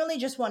genuinely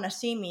just want to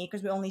see me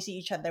because we only see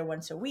each other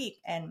once a week.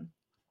 And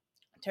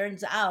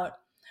turns out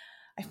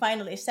I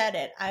finally said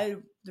it.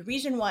 The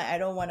reason why I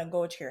don't want to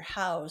go to your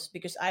house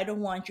because I don't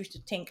want you to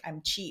think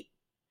I'm cheap,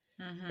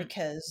 Mhm.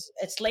 because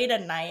it's late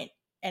at night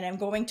and I'm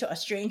going to a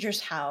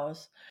stranger's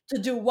house to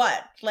do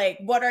what? Like,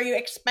 what are you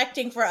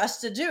expecting for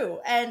us to do?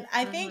 And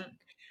I think Mhm.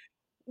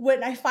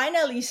 when I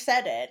finally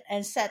said it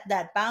and set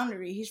that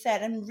boundary, he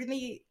said,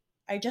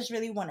 I just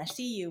really want to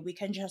see you. We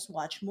can just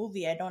watch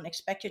movie. I don't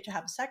expect you to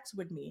have sex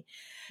with me.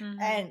 Mhm.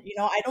 And,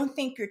 I don't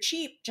think you're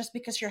cheap just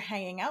because you're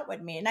hanging out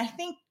with me. And I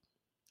think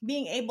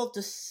being able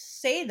to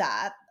say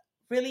that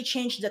really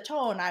changed the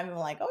tone. I'm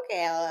like,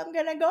 okay, I'm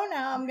gonna go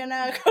now. I'm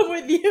gonna go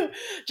with you.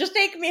 Just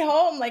take me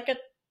home like at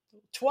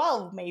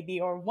 12 maybe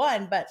or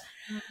 1. But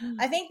Mhm.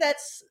 I think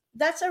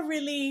that's a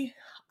really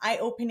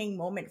eye-opening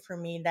moment for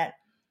me, that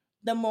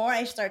the more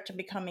I start to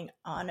becoming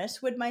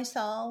honest with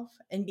myself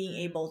and being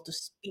Mhm. able to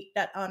speak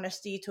that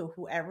honesty to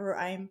whoever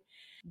I'm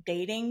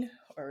dating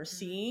or Mhm.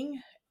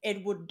 seeing,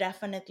 it would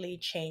definitely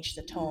change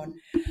the tone.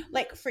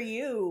 Like for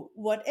you,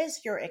 what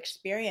is your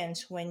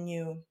experience when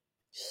you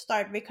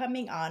start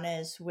becoming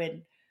honest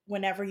with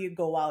whenever you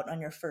go out on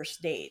your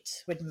first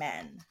dates with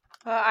men?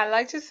 I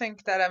like to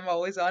think that I'm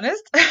always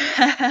honest.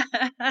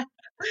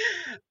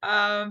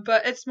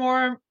 But it's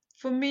more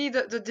for me,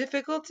 the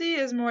difficulty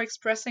is more Mhm.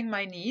 expressing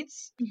my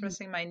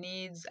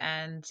needs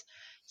and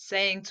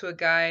saying to a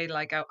guy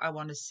like I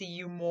want to see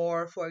you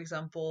more, for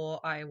example,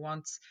 I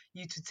want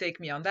you to take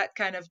me on that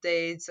kind of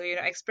date. So,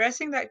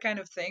 expressing that kind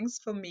of things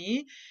for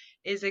me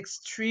is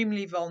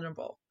extremely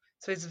vulnerable.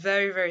 So it's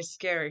very, very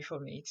scary for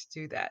me to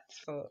do that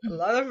for a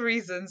lot of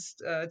reasons,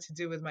 to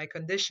do with my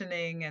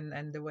conditioning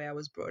and the way I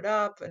was brought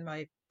up and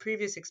my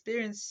previous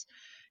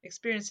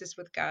experiences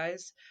with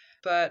guys.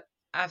 But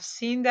I've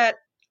seen that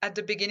at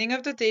the beginning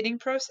of the dating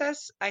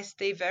process, I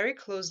stay very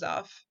closed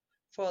off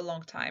for a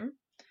long time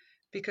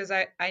because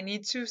I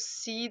need to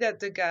see that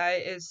the guy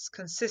is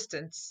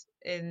consistent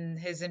in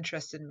his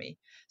interest in me.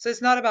 So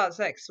it's not about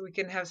sex. We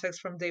can have sex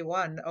from day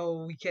one,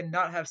 or we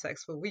cannot have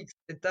sex for weeks.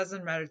 It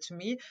doesn't matter to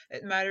me.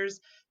 It matters,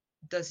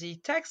 does he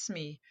text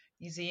me?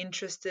 Is he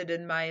interested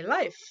in my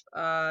life?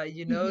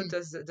 Mhm.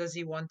 Does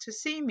he want to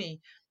see me?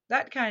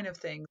 That kind of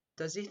thing.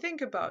 Does he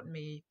think about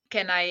me?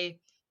 Can I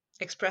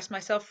express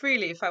myself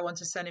freely? If I want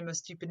to send him a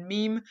stupid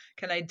meme,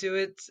 can I do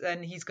it?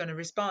 And he's going to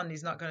respond.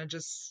 He's not going to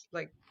just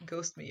like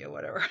ghost me or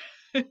whatever.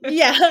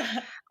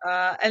 Yeah.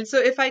 And so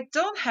if I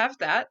don't have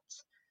that,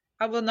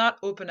 I will not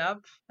open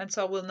up. And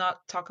so I will not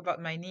talk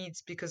about my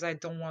needs because I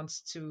don't want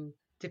to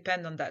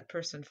depend on that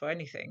person for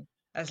anything.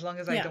 As long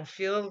as I Yeah. don't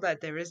feel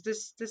that there is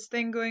this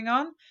thing going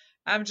on,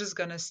 I'm just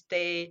going to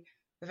stay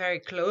very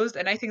closed.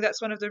 And I think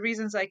that's one of the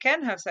reasons I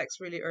can have sex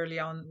really early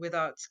on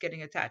without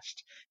getting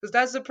attached. Because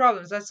that's the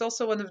problem. That's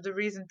also one of the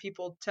reasons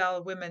people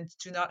tell women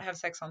to not have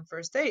sex on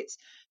first dates.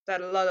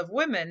 That a lot of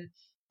women,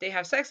 they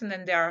have sex and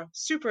then they are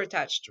super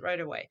attached right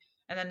away,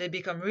 and then they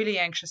become really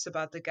anxious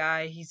about the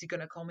guy. Is he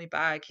going to call me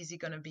back? Is he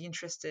going to be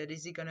interested?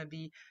 Is he going to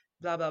be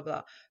blah blah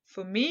blah?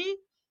 For me,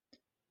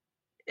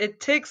 it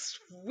takes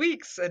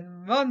weeks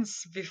and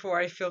months before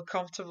I feel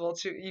comfortable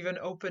to even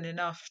open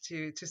enough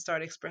to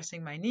start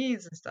expressing my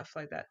needs and stuff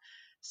like that.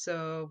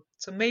 So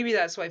maybe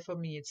that's why for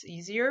me it's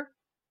easier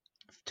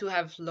to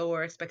have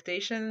lower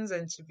expectations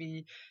and to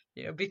be,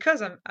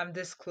 because I'm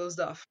this closed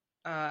off.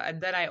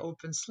 And then I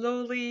open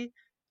slowly,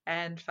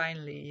 and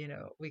finally,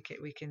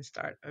 we can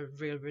start a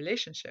real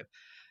relationship.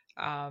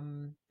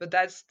 But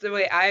that's the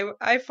way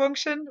I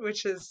function,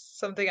 which is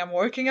something I'm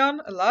working on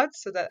a lot,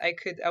 so that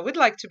I would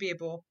like to be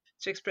able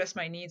to express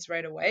my needs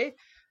right away.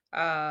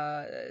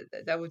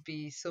 That would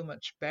be so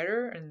much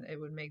better, and it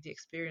would make the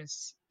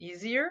experience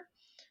easier,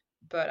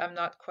 but I'm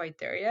not quite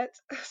there yet.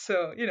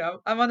 So,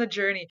 I'm on a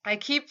journey. I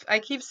keep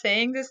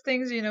saying these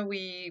things,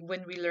 we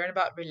when we learn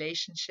about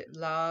relationship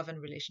love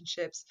and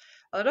relationships,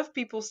 a lot of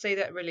people say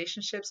that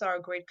relationships are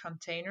a great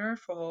container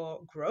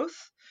for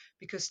growth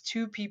because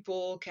two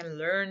people can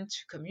learn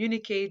to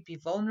communicate, be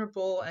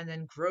vulnerable, and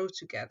then grow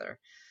together.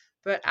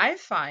 But I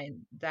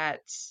find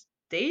that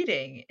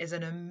dating is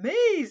an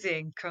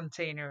amazing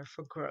container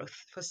for growth,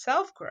 for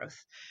self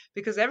growth,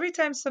 because every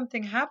time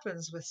something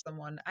happens with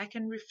someone, I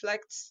can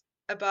reflect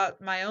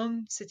about my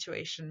own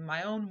situation,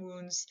 my own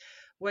wounds.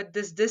 What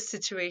does this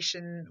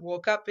situation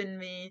woke up in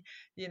me?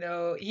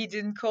 He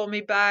didn't call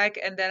me back,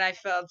 and then I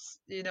felt,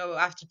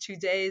 after 2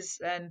 days,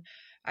 and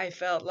I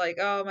felt like,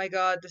 oh my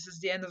God, this is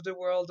the end of the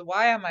world.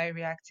 Why am I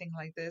reacting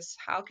like this?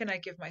 How can I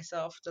give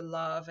myself the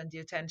love and the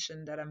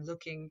attention that I'm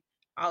looking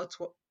out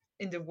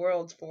in the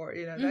world for,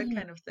 that Mhm.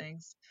 kind of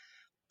things.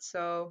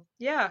 So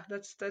yeah,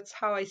 that's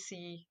how I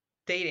see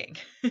dating.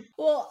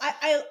 Well,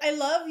 I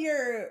love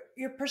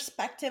your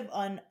perspective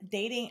on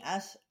dating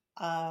as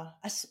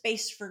a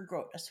space for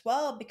growth as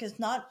well, because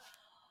not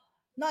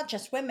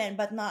just women,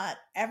 but not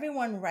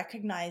everyone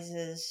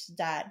recognizes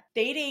that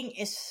dating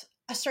is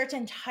a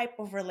certain type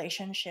of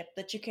relationship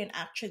that you can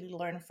actually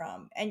learn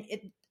from.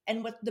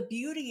 And what the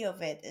beauty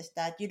of it is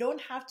that you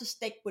don't have to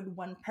stick with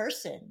one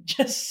person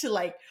just to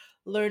like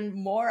learn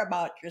more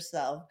about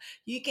yourself.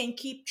 You can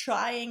keep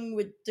trying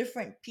with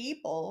different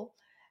people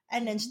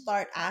and then Mhm,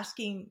 start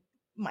asking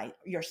my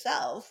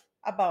yourself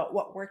about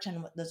what works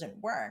and what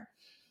doesn't work,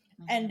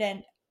 and mhm.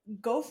 then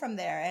go from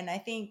there. And I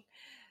think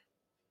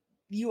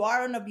you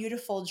are on a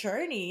beautiful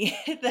journey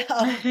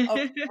of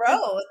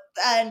growth.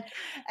 And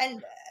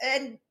and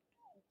and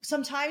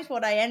sometimes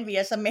what I envy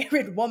as a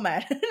married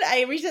woman,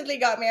 I recently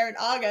got married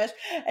August,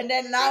 and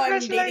then now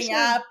I'm dating Congratulations.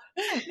 app.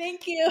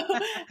 Thank you.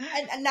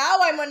 And now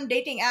I'm on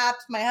dating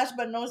apps. My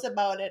husband knows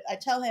about it. I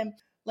tell him,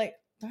 like,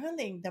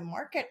 darling, the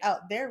market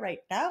out there right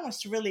now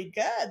is really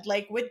good.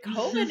 Like with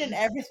COVID and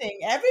everything,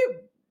 every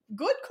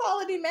good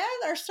quality men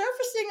are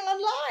surfacing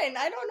online.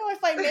 I don't know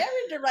if I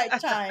married the right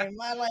time.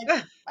 I'm like,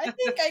 I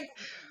think I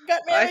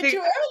got I married think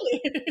too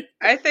early.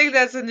 I think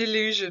that's an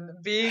illusion.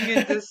 Being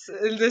in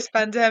this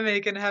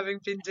pandemic and having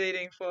been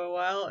dating for a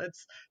while,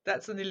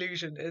 that's an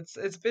illusion.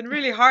 It's been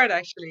really hard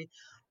actually,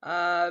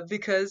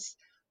 because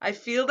I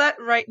feel that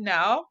right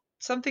now.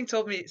 Someone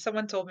told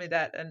me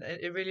that, and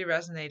it really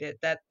resonated.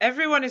 That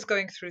everyone is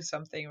going through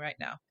something right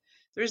now.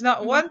 There's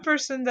not one Mhm.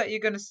 person that you're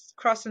gonna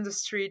cross in the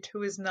street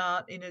who is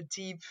not in a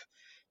deep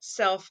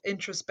self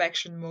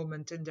introspection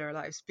moment in their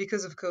lives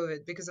because of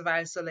COVID, because of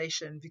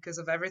isolation, because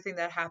of everything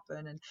that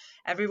happened, and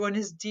everyone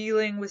is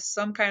dealing with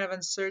some kind of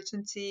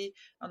uncertainty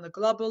on the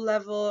global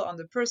level, on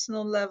the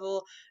personal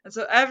level. And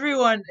so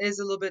everyone is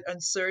a little bit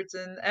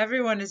uncertain.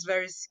 Everyone is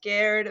very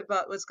scared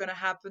about what's going to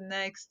happen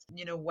next.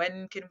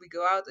 When can we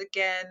go out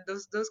again?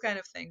 Those kind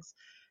of things.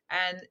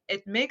 And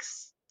it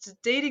makes the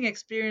dating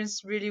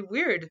experience really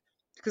weird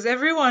because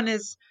everyone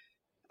is,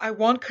 I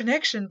want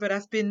connection, but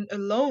I've been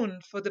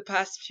alone for the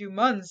past few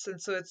months,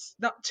 and so it's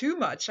not too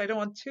much. I don't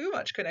want too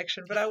much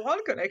connection, but I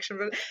want connection.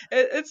 But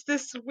it's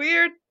this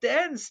weird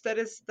dance that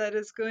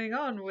is going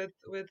on with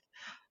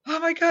oh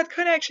my God,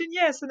 connection,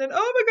 yes, and then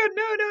oh my God,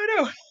 no,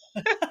 no, no.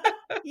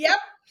 Yep.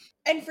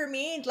 And for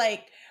me,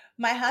 like,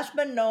 my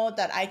husband know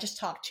that I just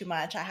talk too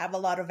much. I have a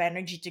lot of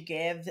energy to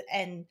give,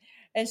 and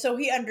so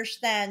he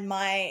understand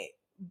my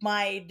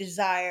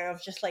desire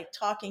of just like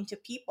talking to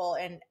people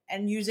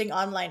and using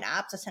online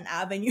apps as an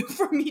avenue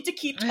for me to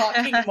keep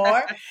talking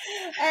more.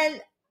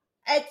 And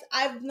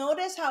I've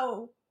noticed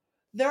how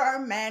there are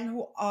men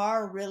who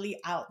are really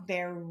out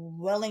there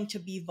willing to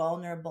be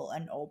vulnerable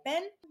and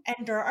open.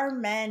 And there are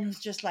men who's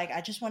just like, I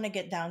just want to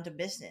get down to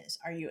business.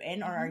 Are you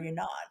in or are Hmm. you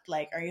not?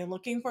 Like, are you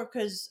looking for?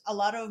 Because a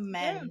lot of Yeah.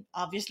 men,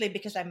 obviously,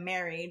 because I'm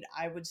married,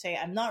 I would say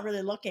I'm not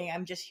really looking.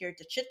 I'm just here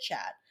to chit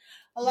chat.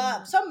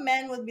 Hmm. Some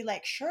men would be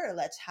like, sure,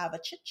 let's have a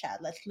chit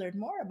chat. Let's learn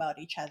more about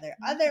each other.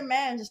 Other Hmm.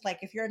 men just like,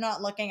 if you're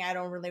not looking, I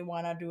don't really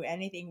want to do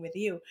anything with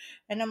you.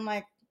 And I'm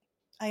like,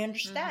 I Hmm.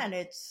 understand.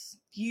 It's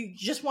you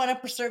just want to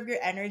preserve your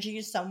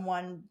energy,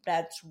 someone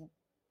that's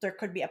there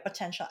could be a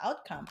potential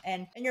outcome.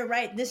 And you're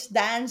right, this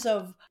dance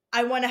of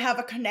I want to have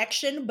a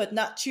connection but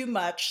not too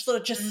much. So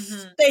just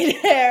Hmm.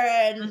 stay there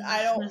and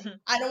Hmm.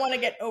 I don't want to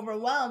get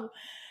overwhelmed.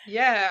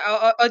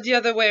 Yeah, or the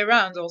other way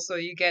around also.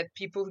 You get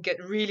people who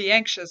get really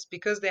anxious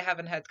because they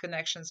haven't had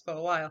connections for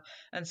a while.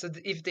 And so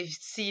if they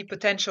see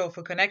potential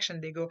for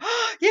connection, they go,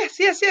 oh, yes,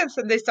 yes, yes.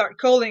 And they start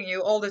calling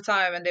you all the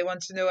time and they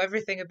want to know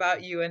everything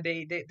about you. And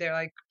they're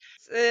like,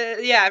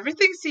 yeah,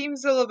 everything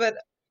seems a little bit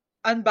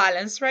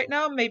unbalanced right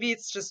now. Maybe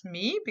it's just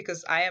me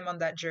because I am on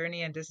that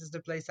journey and this is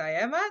the place I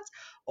am at,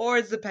 or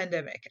it's the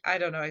pandemic. I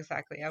don't know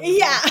exactly. I would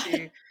Yeah.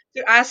 love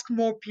to ask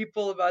more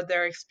people about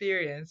their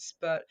experience,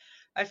 but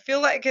I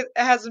feel like it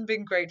hasn't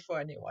been great for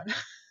anyone.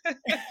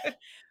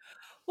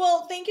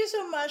 Well, thank you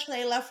so much,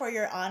 Layla, for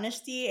your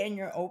honesty and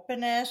your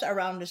openness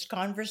around this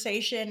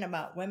conversation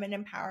about women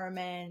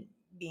empowerment,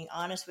 being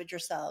honest with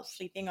yourself,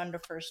 sleeping on the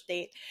first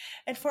date.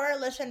 And for our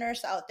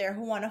listeners out there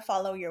who want to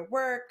follow your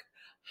work,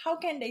 how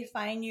can they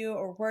find you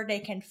or where they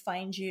can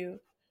find you?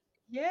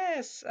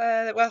 Yes.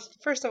 Well,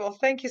 first of all,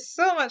 thank you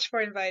so much for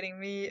inviting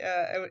me.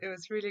 It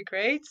was really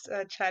great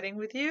chatting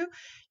with you.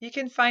 You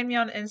can find me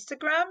on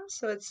Instagram.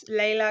 So it's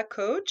Leila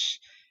Coach,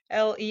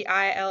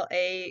 Leila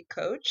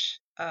Coach.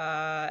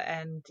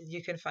 And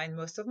you can find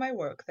most of my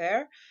work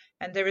there.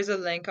 And there is a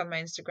link on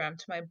my Instagram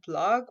to my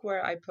blog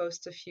where I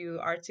post a few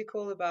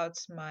articles about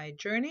my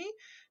journey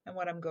and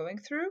what I'm going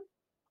through.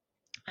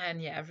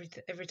 And yeah,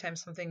 every time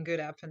something good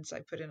happens,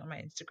 I put it on my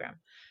Instagram.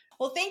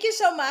 Well, thank you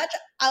so much.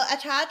 I'll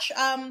attach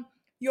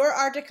your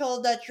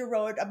article that you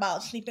wrote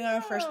about sleeping on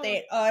a first Oh,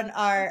 date on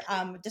our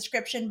thank you.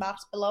 description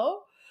box below.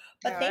 All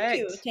But thank right.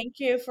 you. Thank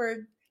you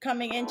for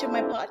coming into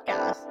my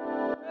podcast.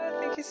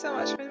 Thank you so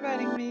much for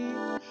inviting me.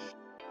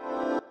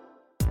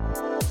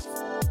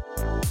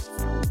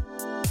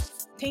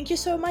 Thank you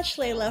so much,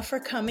 Layla, for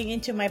coming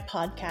into my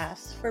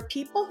podcast. For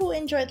people who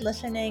enjoyed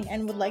listening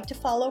and would like to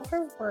follow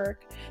her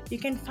work, you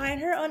can find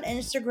her on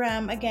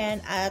Instagram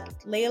again at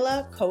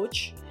Layla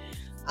Coach.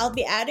 I'll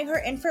be adding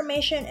her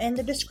information in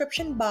the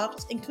description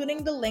box,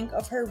 including the link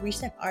of her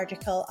recent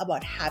article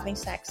about having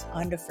sex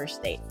on the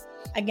first date.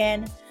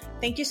 Again,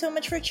 thank you so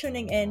much for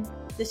tuning in.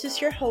 This is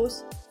your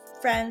host,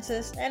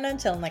 Francis, and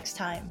until next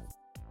time.